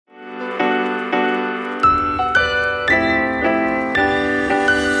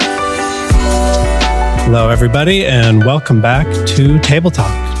Hello, everybody, and welcome back to Table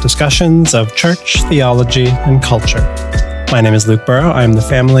Talk, discussions of church, theology, and culture. My name is Luke Burrow. I'm the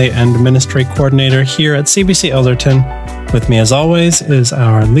Family and Ministry Coordinator here at CBC Elderton. With me, as always, is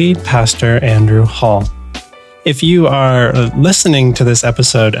our lead pastor, Andrew Hall. If you are listening to this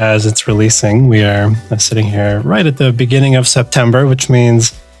episode as it's releasing, we are sitting here right at the beginning of September, which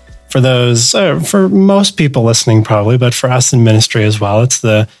means for most people listening probably, but for us in ministry as well, it's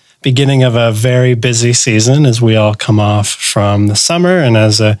the beginning of a very busy season as we all come off from the summer and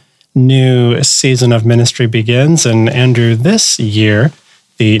as a new season of ministry begins. And Andrew, this year,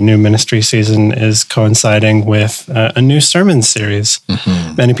 the new ministry season is coinciding with a new sermon series.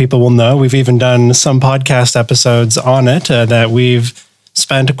 Mm-hmm. Many people will know we've even done some podcast episodes on it that we've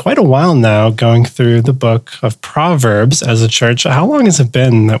spent quite a while now going through the book of Proverbs as a church. How long has it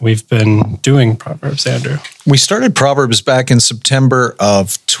been that we've been doing Proverbs, Andrew? We started Proverbs back in September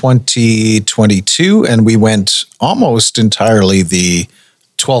of 2022, and we went almost entirely the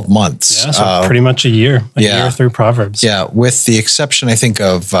 12 months. Yeah, so pretty much a year through Proverbs. Yeah, with the exception, I think,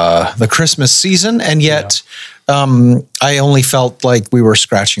 of the Christmas season, and yet I only felt like we were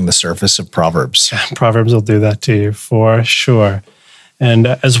scratching the surface of Proverbs. Yeah, Proverbs will do that to you for sure. And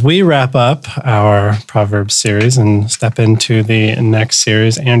as we wrap up our Proverbs series and step into the next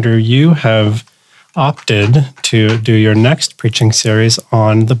series, Andrew, you have opted to do your next preaching series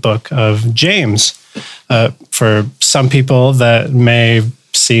on the book of James. For some people, that may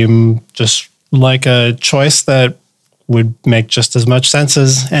seem just like a choice that would make just as much sense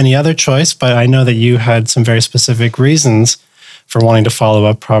as any other choice, but I know that you had some very specific reasons for wanting to follow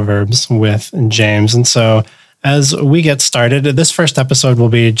up Proverbs with James. And so as we get started, this first episode will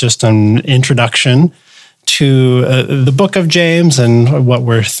be just an introduction to the book of James and what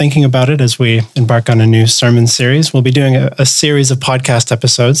we're thinking about it as we embark on a new sermon series. We'll be doing a series of podcast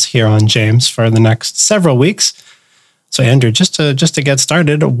episodes here on James for the next several weeks. So, Andrew, just to get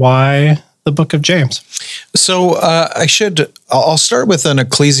started, why the book of James? So, I'll start with an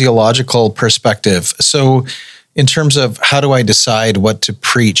ecclesiological perspective. So, in terms of how do I decide what to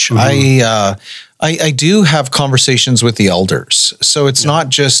preach, mm-hmm. I do have conversations with the elders. So it's not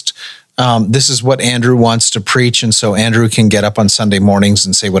just, this is what Andrew wants to preach, and so Andrew can get up on Sunday mornings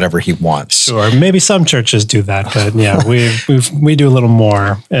and say whatever he wants. Sure, maybe some churches do that, but yeah, we do a little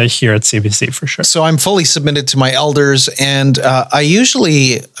more here at CBC for sure. So I'm fully submitted to my elders, and I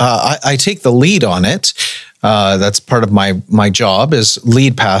usually, I take the lead on it. That's part of my job as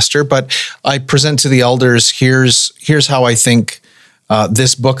lead pastor, but I present to the elders, here's how I think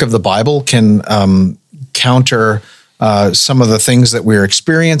this book of the Bible can counter some of the things that we're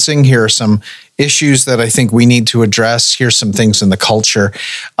experiencing. Here are some issues that I think we need to address. Here's some things in the culture.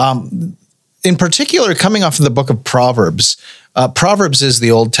 In particular, coming off of the book of Proverbs, Proverbs is the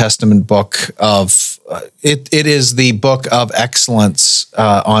Old Testament book of, it is the book of excellence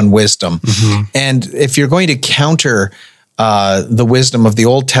on wisdom. Mm-hmm. And if you're going to counter the wisdom of the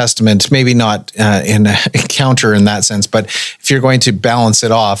Old Testament, maybe not in a counter in that sense, but if you're going to balance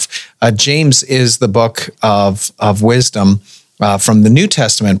it off, James is the book of wisdom from the New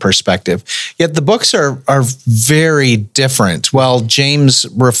Testament perspective. Yet the books are very different. While James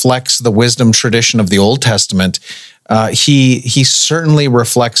reflects the wisdom tradition of the Old Testament, he certainly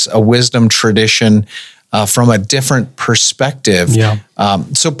reflects a wisdom tradition from a different perspective. Yeah.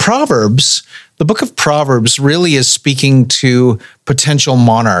 So Proverbs, the book of Proverbs really is speaking to potential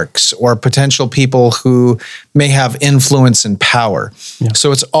monarchs or potential people who may have influence and power. Yeah.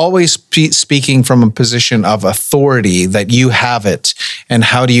 So it's always speaking from a position of authority, that you have it, and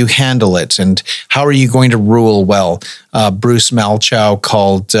how do you handle it, and how are you going to rule well. Bruce Malchow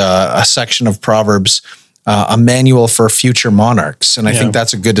called a section of Proverbs a manual for future monarchs. And I think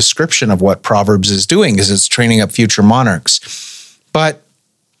that's a good description of what Proverbs is doing, is it's training up future monarchs. But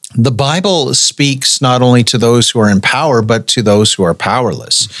the Bible speaks not only to those who are in power, but to those who are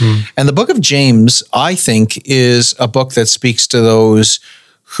powerless. Mm-hmm. And the book of James, I think, is a book that speaks to those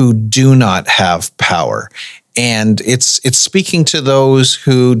who do not have power. And it's speaking to those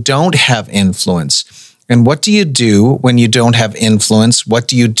who don't have influence. And what do you do when you don't have influence? What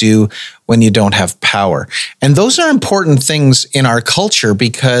do you do when you don't have power? And those are important things in our culture,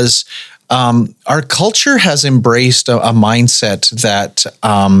 because our culture has embraced a mindset that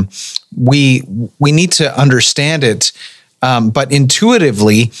we need to understand it, but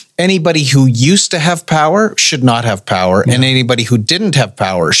intuitively, anybody who used to have power should not have power, and anybody who didn't have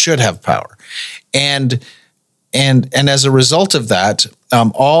power should have power. And as a result of that,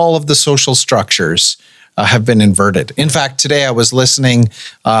 all of the social structures have been inverted. In fact, today I was listening.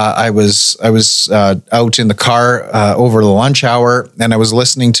 I was out in the car over the lunch hour, and I was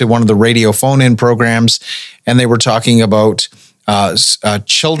listening to one of the radio phone-in programs, and they were talking about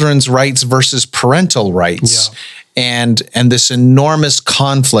children's rights versus parental rights, and this enormous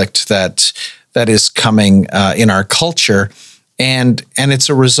conflict that is coming in our culture, and it's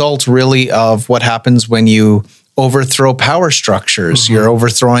a result really of what happens when you overthrow power structures. You're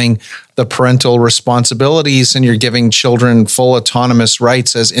overthrowing the parental responsibilities, and you're giving children full autonomous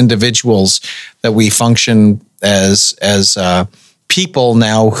rights as individuals, that we function as people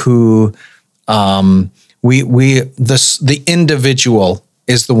now who the individual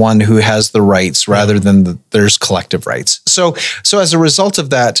is the one who has the rights rather than there's collective rights. So as a result of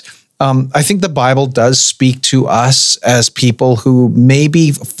that, I think the Bible does speak to us as people who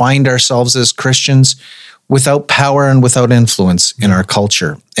maybe find ourselves as Christians without power and without influence in our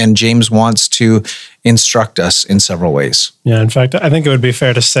culture. And James wants to instruct us in several ways. Yeah, in fact, I think it would be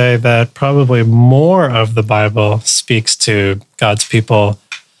fair to say that probably more of the Bible speaks to God's people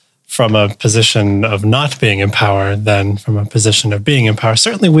from a position of not being in power than from a position of being in power.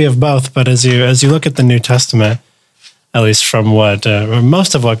 Certainly we have both, but as you look at the New Testament, at least from what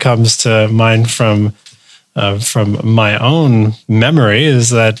most of what comes to mind from my own memory, is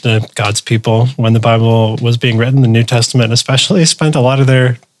that God's people, when the Bible was being written, the New Testament especially, spent a lot of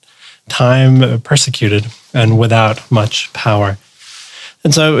their time persecuted and without much power.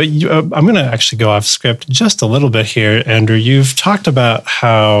 And so I'm going to actually go off script just a little bit here, Andrew. You've talked about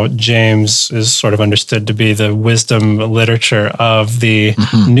how James is sort of understood to be the wisdom literature of the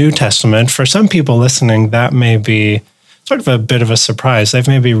New Testament. For some people listening, that may be sort of a bit of a surprise. They've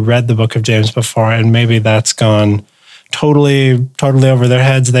maybe read the book of James before, and maybe that's gone totally over their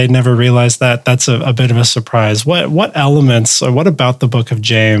heads. They never realized that. That's a bit of a surprise. What elements, or what about the book of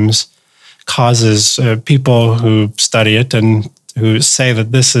James causes people who study it and who say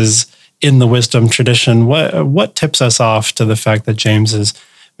that this is in the wisdom tradition, what tips us off to the fact that James is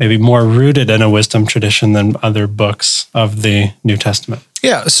maybe more rooted in a wisdom tradition than other books of the New Testament?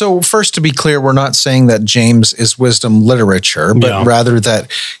 Yeah, so first, to be clear, we're not saying that James is wisdom literature, but rather that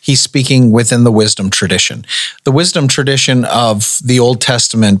he's speaking within the wisdom tradition. The wisdom tradition of the Old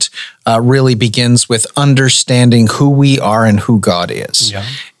Testament really begins with understanding who we are and who God is. Yeah.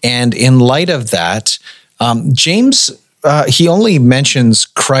 And in light of that, James, he only mentions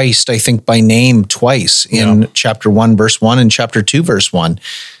Christ, I think, by name twice in chapter 1, verse 1, and chapter 2, verse 1.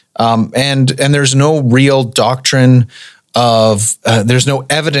 And there's no real doctrine of, there's no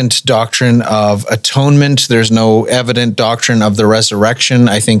evident doctrine of atonement. There's no evident doctrine of the resurrection.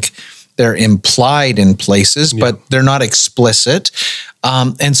 I think they're implied in places, but they're not explicit.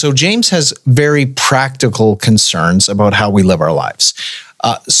 And so James has very practical concerns about how we live our lives.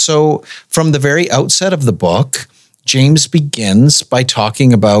 So from the very outset of the book, James begins by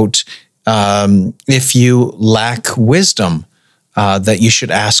talking about if you lack wisdom, that you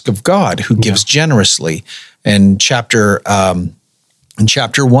should ask of God, who gives generously. In chapter 1,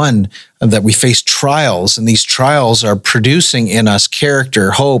 that we face trials, and these trials are producing in us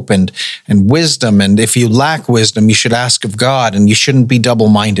character, hope, and wisdom. And if you lack wisdom, you should ask of God, and you shouldn't be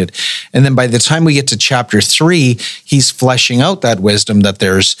double-minded. And then by the time we get to chapter 3, he's fleshing out that wisdom, that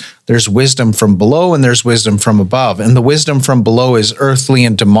there's wisdom from below and there's wisdom from above. And the wisdom from below is earthly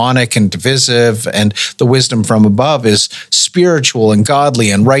and demonic and divisive, and the wisdom from above is spiritual and godly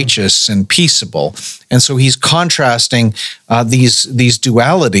and righteous and peaceable. And so he's contrasting these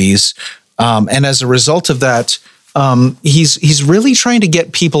dualities, and as a result of that, he's really trying to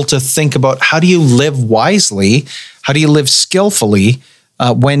get people to think about, how do you live wisely, how do you live skillfully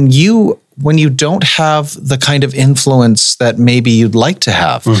when you don't have the kind of influence that maybe you'd like to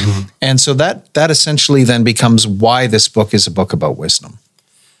have. And so that essentially then becomes why this book is a book about wisdom.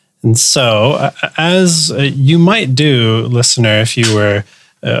 And so, as you might do, listener, if you were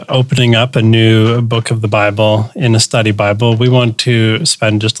opening up a new book of the Bible in a study Bible, we want to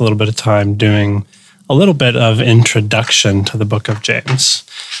spend just a little bit of time doing a little bit of introduction to the book of James.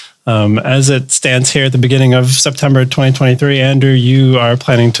 As it stands here at the beginning of September 2023, Andrew, you are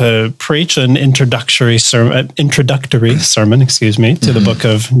planning to preach an introductory sermon, to the book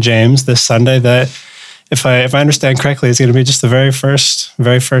of James this Sunday. That, if I understand correctly, is going to be just the very first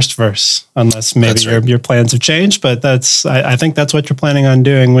verse, unless maybe your plans have changed. But I think that's what you're planning on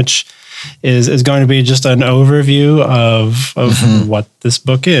doing, which is going to be just an overview of what this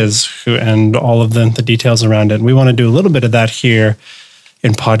book is and all of the details around it. And we want to do a little bit of that here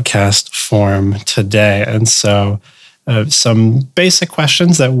in podcast form today. And so, some basic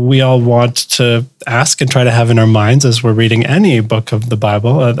questions that we all want to ask and try to have in our minds as we're reading any book of the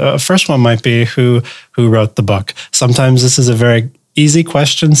Bible. The first one might be who wrote the book. Sometimes this is a very easy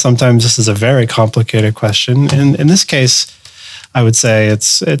question. Sometimes this is a very complicated question. And in this case, I would say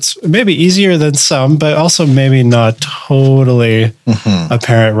it's maybe easier than some, but also maybe not totally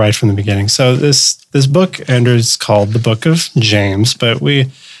apparent right from the beginning. So this book, Andrew, is called the Book of James, but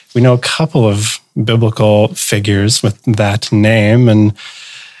we know a couple of biblical figures with that name. And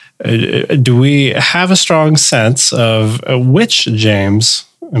do we have a strong sense of which James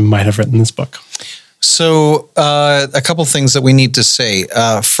might have written this book? So a couple things that we need to say.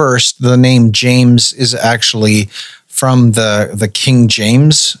 First, the name James is actually from the King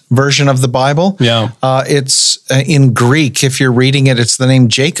James version of the Bible. Yeah. It's in Greek. If you're reading it, it's the name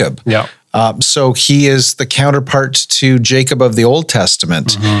Jacob. Yeah. So he is the counterpart to Jacob of the Old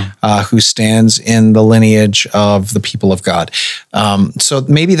Testament, who stands in the lineage of the people of God. So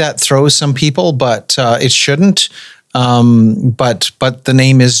maybe that throws some people, but it shouldn't. But the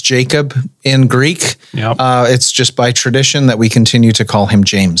name is Jacob in Greek. Yep. It's just by tradition that we continue to call him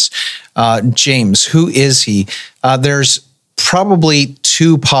James. James, who is he? There's probably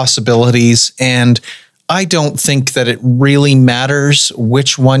two possibilities, and I don't think that it really matters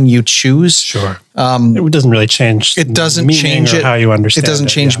which one you choose. Sure. It doesn't really change. It doesn't change how you understand it. It doesn't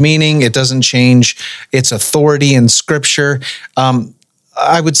change meaning. It doesn't change its authority in Scripture.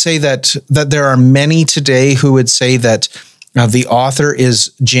 I would say that there are many today who would say that the author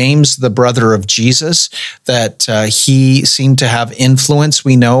is James, the brother of Jesus, that he seemed to have influence,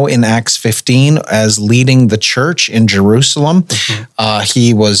 we know, in Acts 15 as leading the church in Jerusalem.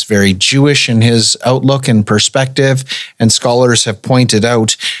 He was very Jewish in his outlook and perspective, and scholars have pointed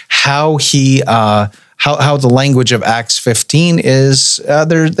out how he how the language of Acts 15 is,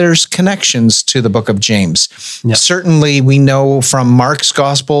 there's connections to the book of James. Yep. Certainly, we know from Mark's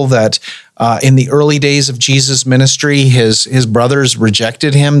gospel that in the early days of Jesus' ministry, his brothers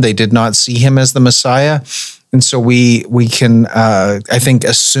rejected him. They did not see him as the Messiah. And so we can, I think,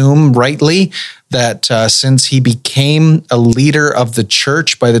 assume rightly that since he became a leader of the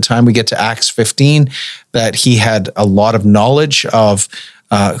church by the time we get to Acts 15, that he had a lot of knowledge of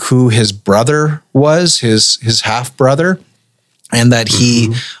who his brother was, his half-brother, and that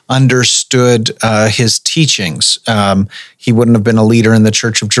he understood his teachings. He wouldn't have been a leader in the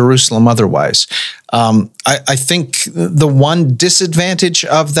Church of Jerusalem otherwise. I think the one disadvantage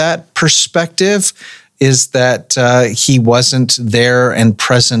of that perspective is that he wasn't there and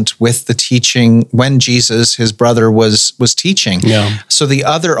present with the teaching when Jesus, his brother, was teaching. Yeah. So the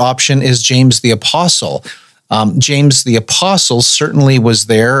other option is James the Apostle. James the Apostle certainly was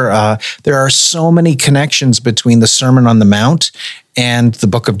there. There are so many connections between the Sermon on the Mount and the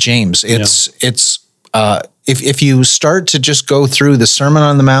book of James. If you start to just go through the Sermon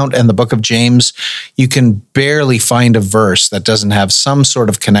on the Mount and the book of James, you can barely find a verse that doesn't have some sort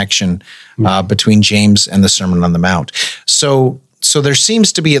of connection between James and the Sermon on the Mount. So there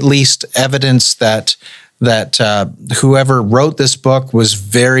seems to be at least evidence that whoever wrote this book was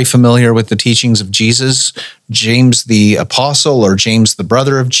very familiar with the teachings of Jesus. James the Apostle or James the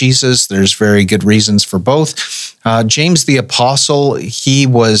brother of Jesus, there's very good reasons for both. James the Apostle, he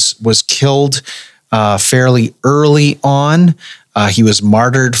was killed fairly early on. He was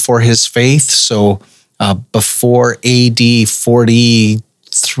martyred for his faith, so before AD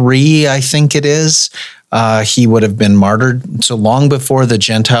 43, I think it is. He would have been martyred, so long before the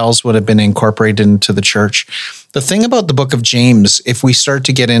Gentiles would have been incorporated into the church. The thing about the book of James, if we start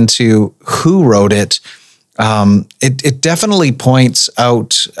to get into who wrote it, it definitely points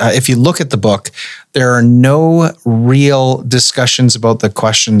out, if you look at the book, there are no real discussions about the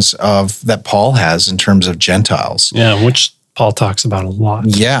questions that Paul has in terms of Gentiles. Yeah, which Paul talks about a lot.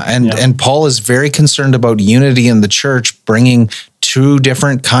 Yeah, and Paul is very concerned about unity in the church, bringing two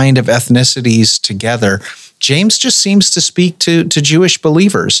different kind of ethnicities together. James just seems to speak to Jewish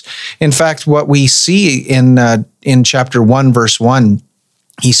believers. In fact, what we see in chapter 1, verse 1,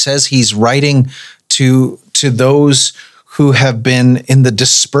 he says he's writing to those who have been in the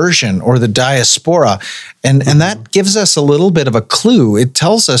dispersion or the diaspora. And that gives us a little bit of a clue. It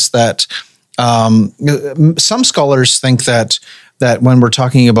tells us that some scholars think that when we're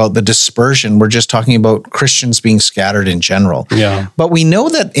talking about the dispersion, we're just talking about Christians being scattered in general. Yeah. But we know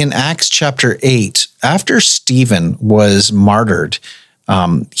that in Acts chapter 8, after Stephen was martyred,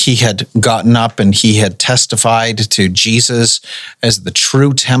 he had gotten up and he had testified to Jesus as the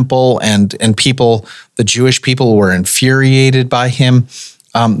true temple, and people, the Jewish people, were infuriated by him.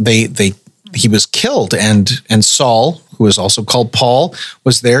 They he was killed, and Saul, who is also called Paul,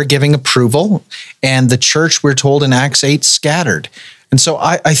 was there giving approval, and the church, we're told in Acts 8, scattered. And so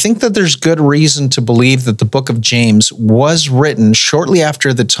I think that there's good reason to believe that the book of James was written shortly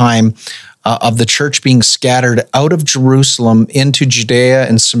after the time of the church being scattered out of Jerusalem into Judea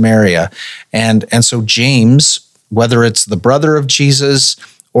and Samaria. And so James, whether it's the brother of Jesus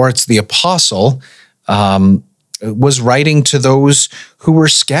or it's the apostle, was writing to those who were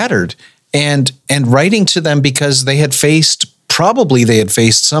scattered and writing to them because they had faced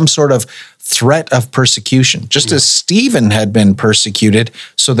some sort of threat of persecution, just as Stephen had been persecuted,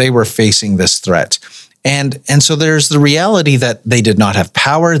 so they were facing this threat. And so there's the reality that they did not have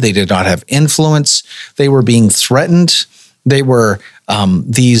power, they did not have influence, they were being threatened, they were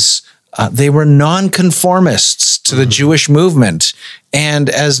nonconformists to the Jewish movement. And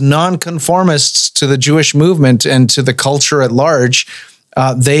as nonconformists to the Jewish movement and to the culture at large,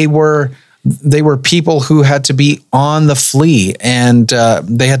 they were people who had to be on the flee, and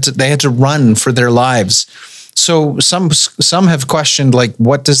they had to run for their lives. So some have questioned, like,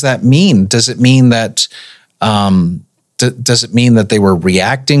 what does that mean? Does it mean that they were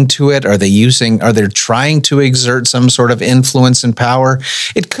reacting to it? Are they trying to exert some sort of influence and power?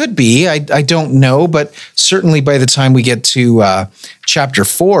 It could be. I don't know, but certainly by the time we get to chapter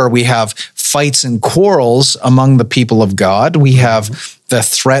 4, we have fights and quarrels among the people of God. We have the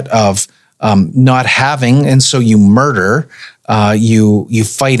threat of not having, and so you murder. You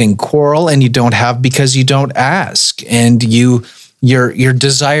fight and quarrel, and you don't have because you don't ask, and your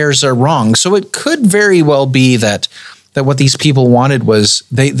desires are wrong. So it could very well be that what these people wanted was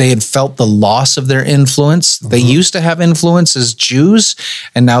they had felt the loss of their influence. They used to have influence as Jews,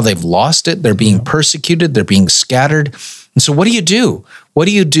 and now they've lost it. They're being persecuted. They're being scattered. And so what do you do? What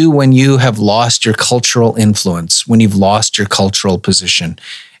do you do when you have lost your cultural influence, when you've lost your cultural position?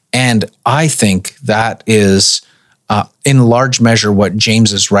 And I think that is, in large measure, what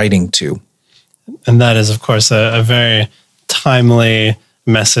James is writing to. And that is, of course, a very timely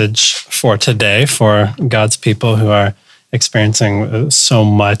message for today, for God's people who are experiencing so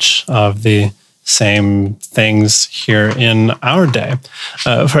much of the same things here in our day.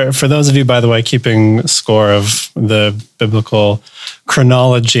 For those of you, by the way, keeping score of the biblical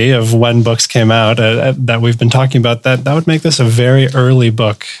chronology of when books came out that we've been talking about, that would make this a very early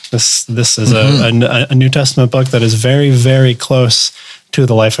book. This is a New Testament book that is very, very close to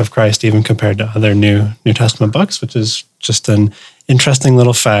the life of Christ, even compared to other New Testament books, which is just an interesting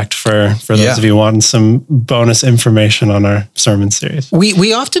little fact for those of you wanting some bonus information on our sermon series.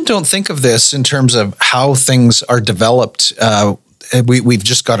 We often don't think of this in terms of how things are developed. We've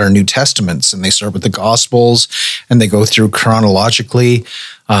just got our New Testaments, and they start with the Gospels, and they go through chronologically,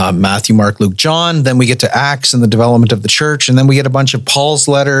 Matthew, Mark, Luke, John. Then we get to Acts and the development of the church, and then we get a bunch of Paul's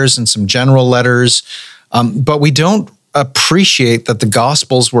letters and some general letters. But we don't appreciate that the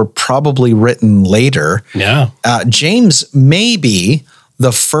Gospels were probably written later. Yeah. James may be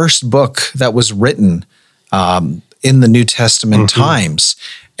the first book that was written in the New Testament times.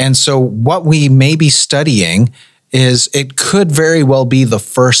 And so what we may be studying is it could very well be the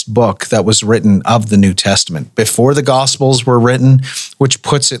first book that was written of the New Testament before the Gospels were written, which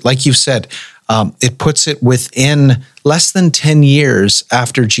puts it, like you said, it puts it within less than 10 years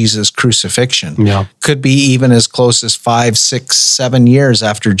after Jesus' crucifixion. Yeah. Could be even as close as 5, 6, 7 years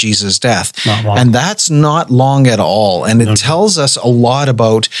after Jesus' death. Not long. And that's not long at all. And it tells us a lot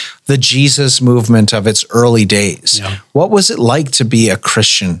about the Jesus movement of its early days. Yeah. What was it like to be a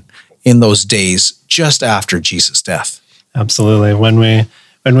Christian in those days just after Jesus' death? Absolutely. When we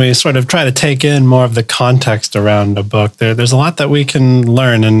sort of try to take in more of the context around a book, there's a lot that we can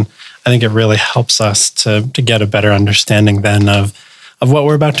learn, and I think it really helps us to get a better understanding then of what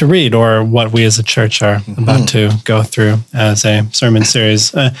we're about to read, or what we as a church are about to go through as a sermon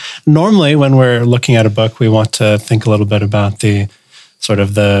series. Normally, when we're looking at a book, we want to think a little bit about the sort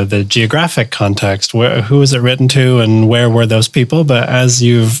of the geographic context. Who was it written to, and where were those people? But as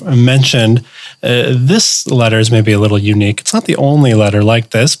you've mentioned, this letter is maybe a little unique. It's not the only letter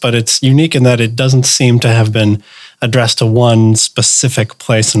like this, but it's unique in that it doesn't seem to have been addressed to one specific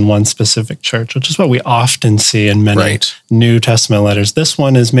place in one specific church, which is what we often see in many New Testament letters. This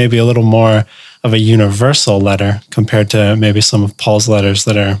one is maybe a little more of a universal letter compared to maybe some of Paul's letters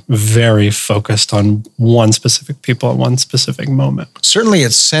that are very focused on one specific people at one specific moment. Certainly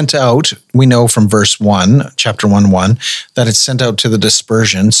it's sent out, we know from verse 1, chapter 1, that it's sent out to the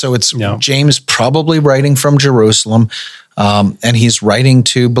dispersion. So it's James probably writing from Jerusalem, and he's writing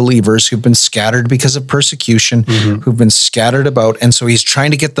to believers who've been scattered because of persecution, who've been scattered about. And so he's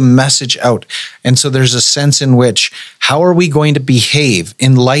trying to get the message out. And so there's a sense in which, how are we going to behave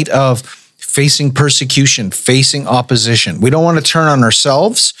in light of facing persecution, facing opposition. We don't want to turn on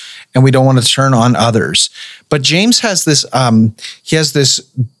ourselves, and we don't want to turn on others. But James has this, he has this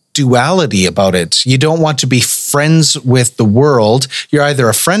duality about it. You don't want to be friends with the world. You're either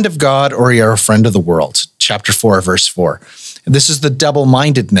a friend of God or you're a friend of the world. Chapter 4, verse 4. This is the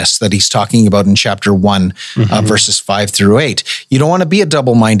double-mindedness that he's talking about in chapter 1, verses 5 through 8. You don't want to be a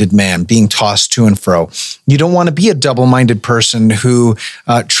double-minded man being tossed to and fro. You don't want to be a double-minded person who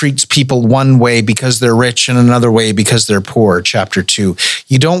treats people one way because they're rich and another way because they're poor, chapter 2.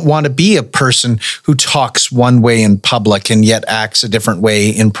 You don't want to be a person who talks one way in public and yet acts a different way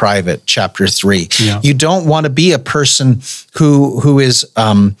in private, chapter 3. Yeah. You don't want to be a person who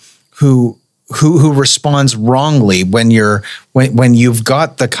responds wrongly when you've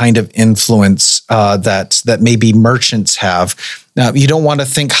got the kind of influence that maybe merchants have. Now, you don't want to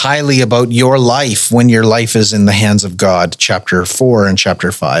think highly about your life when your life is in the hands of God, chapter 4 and chapter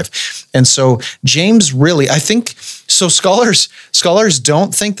 5. And so James really, I think, so scholars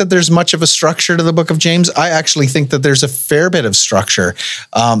don't think that there's much of a structure to the book of James. I actually think that there's a fair bit of structure.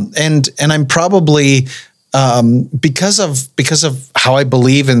 And I'm probably, because of how I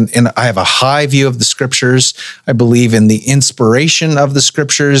believe in I have a high view of the scriptures. I believe in the inspiration of the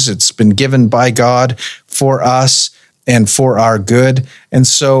scriptures. It's been given by God for us and for our good. And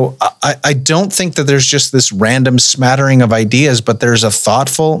so I don't think that there's just this random smattering of ideas, but there's a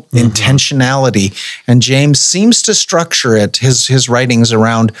thoughtful intentionality. And James seems to structure his writings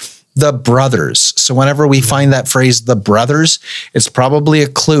around the brothers. So whenever we find that phrase, the brothers, it's probably a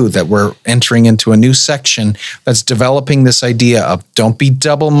clue that we're entering into a new section that's developing this idea of don't be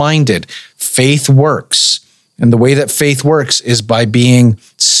double-minded. Faith works. And the way that faith works is by being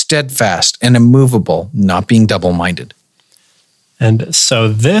steadfast and immovable, not being double-minded. And so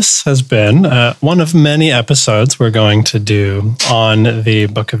this has been one of many episodes we're going to do on the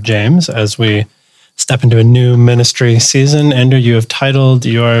book of James as we step into a new ministry season. Andrew, you have titled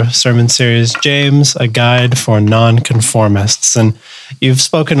your sermon series, James, A Guide for Nonconformists. And you've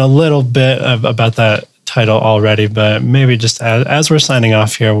spoken a little bit about that title already, but maybe just as we're signing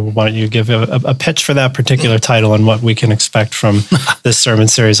off here, why don't you give a pitch for that particular title and what we can expect from this sermon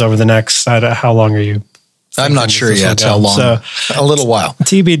series over the next, how long are you? I'm not sure yet how long. So, a little while.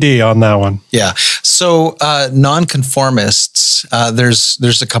 TBD on that one. Yeah. So nonconformists,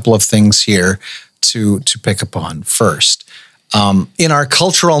 there's a couple of things here to pick up on. First, in our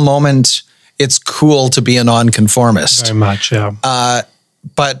cultural moment, it's cool to be a nonconformist. Very much, yeah.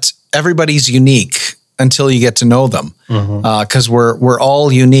 But everybody's unique until you get to know them, because we're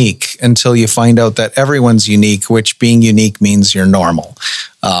all unique until you find out that everyone's unique, which being unique means you're normal.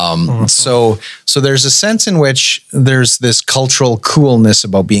 So there's a sense in which there's this cultural coolness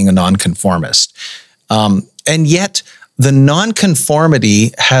about being a nonconformist, and yet the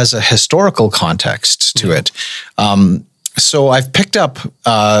nonconformity has a historical context to it. So I've picked up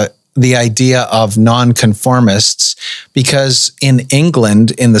the idea of nonconformists because in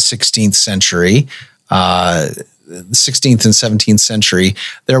England in the 16th century, the 16th and 17th century,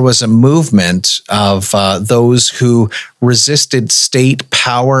 there was a movement of those who resisted state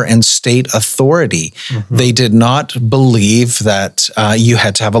power and state authority. They did not believe that you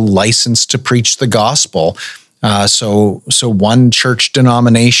had to have a license to preach the gospel. So one church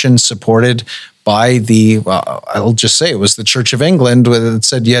denomination supported by I'll just say it was the Church of England, that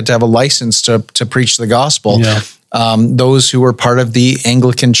said you had to have a license to preach the gospel. Yeah. Those who were part of the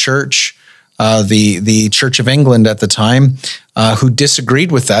Anglican Church, the Church of England at the time, who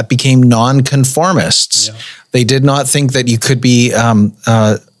disagreed with that, became nonconformists. Yeah. They did not think that you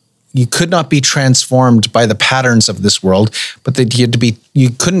could not be transformed by the patterns of this world, but that you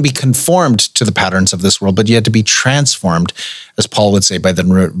couldn't be conformed to the patterns of this world, but you had to be transformed, as Paul would say, by the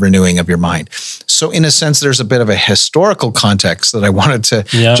renewing of your mind. So in a sense, there's a bit of a historical context that I wanted to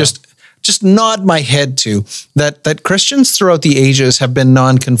just nod my head to, that Christians throughout the ages have been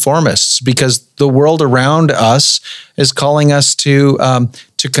nonconformists because the world around us is calling us to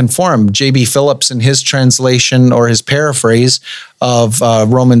conform. J.B. Phillips, in his translation or his paraphrase of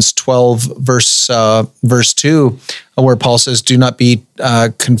Romans 12, verse 2, where Paul says, do not be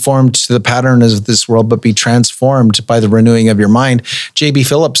conformed to the pattern of this world, but be transformed by the renewing of your mind. J.B.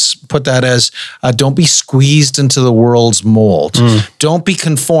 Phillips put that as, don't be squeezed into the world's mold. Don't be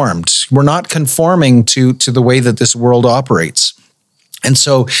conformed. We're not conforming to the way that this world operates. And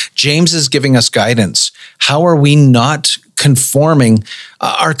so James is giving us guidance. How are we not conforming?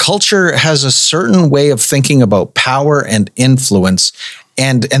 Our culture has a certain way of thinking about power and influence,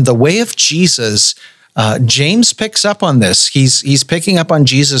 and the way of Jesus James picks up on this. He's picking up on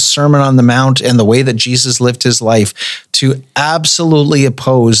Jesus' Sermon on the Mount and the way that Jesus lived his life to absolutely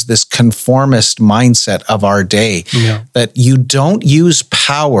oppose this conformist mindset of our day, that you don't use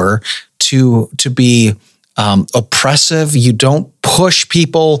power to be oppressive. You don't push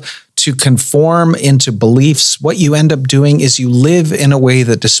people to conform into beliefs. What you end up doing is you live in a way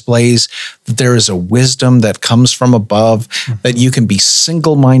that displays that there is a wisdom that comes from above, that you can be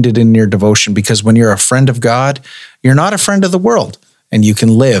single-minded in your devotion, because when you're a friend of God, you're not a friend of the world, and you can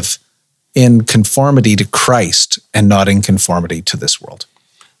live in conformity to Christ and not in conformity to this world.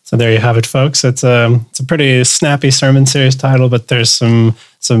 So there you have it, folks. It's a pretty snappy sermon series title, but there's some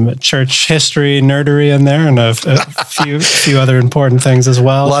church history nerdery in there, and a few other important things as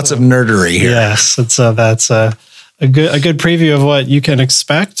well. Lots of nerdery here. Yes, that's a good preview of what you can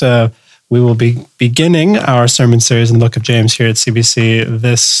expect. We will be beginning our sermon series in the Book of James here at CBC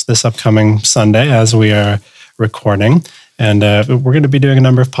this upcoming Sunday as we are recording. And we're going to be doing a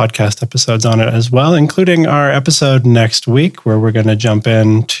number of podcast episodes on it as well, including our episode next week, where we're going to jump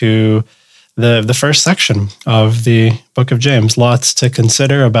into the first section of the Book of James. Lots to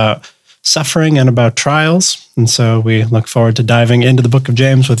consider about suffering and about trials. And so we look forward to diving into the Book of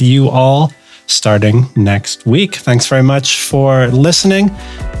James with you all starting next week. Thanks very much for listening.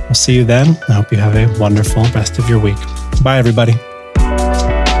 We'll see you then. I hope you have a wonderful rest of your week. Bye, everybody.